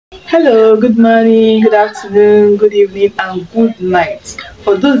Hello, good morning, good afternoon, good evening, and good night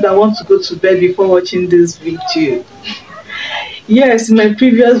for those that want to go to bed before watching this video. Yes, in my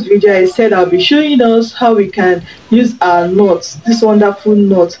previous video, I said I'll be showing us how we can use our nuts, this wonderful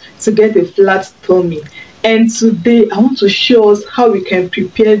nut, to get a flat tummy. And today, I want to show us how we can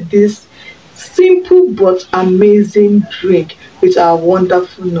prepare this simple but amazing drink with our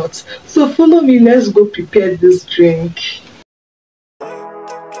wonderful nuts. So follow me, let's go prepare this drink.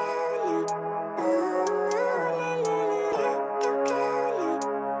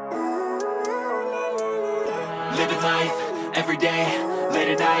 Living life, every day, late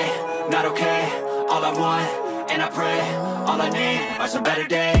at night, not okay. All I want, and I pray, all I need are some better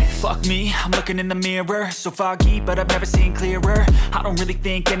days. Fuck me, I'm looking in the mirror, so foggy, but I've never seen clearer. I don't really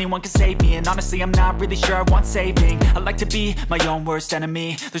think anyone can save me, and honestly I'm not really sure I want saving. I like to be my own worst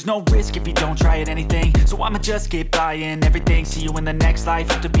enemy. There's no risk if you don't try at anything, so I'ma just keep buying everything. See you in the next life,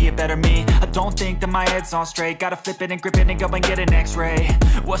 hope to be a better me. I don't think that my head's on straight, gotta flip it and grip it and go and get an x-ray.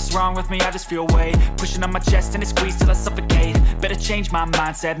 What's wrong with me? I just feel weight pushing on my chest and it squeezes till I suffocate. Better change my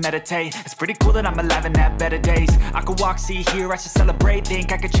mindset, meditate. It's pretty cool that I'm alive and have better days. I could walk, see, hear, I should celebrate.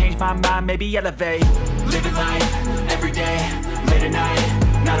 Think I could change my mind, maybe elevate. Living life, every day, late at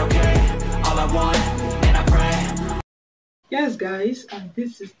night, not okay. All I want, and I pray. Yes, guys, and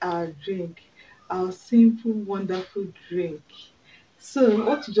this is our drink, our simple, wonderful drink. So,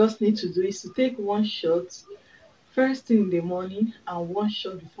 what you just need to do is to take one shot first thing in the morning and one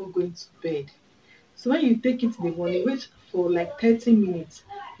shot before going to bed. So, when you take it in the morning, wait for like 30 minutes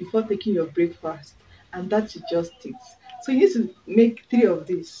before taking your breakfast, and that is just it. So, you need to make three of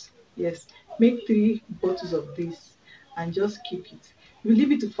this. Yes, make three bottles of this and just keep it. You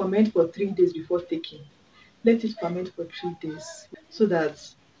leave it to ferment for 3 days before taking. Let it ferment for 3 days so that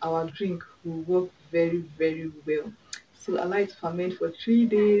our drink will work very well. So allow it to ferment for 3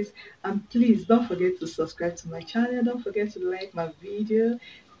 days, and please don't forget to subscribe to my channel. Don't forget to like my video.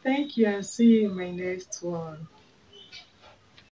 Thank you, and see you in my next one.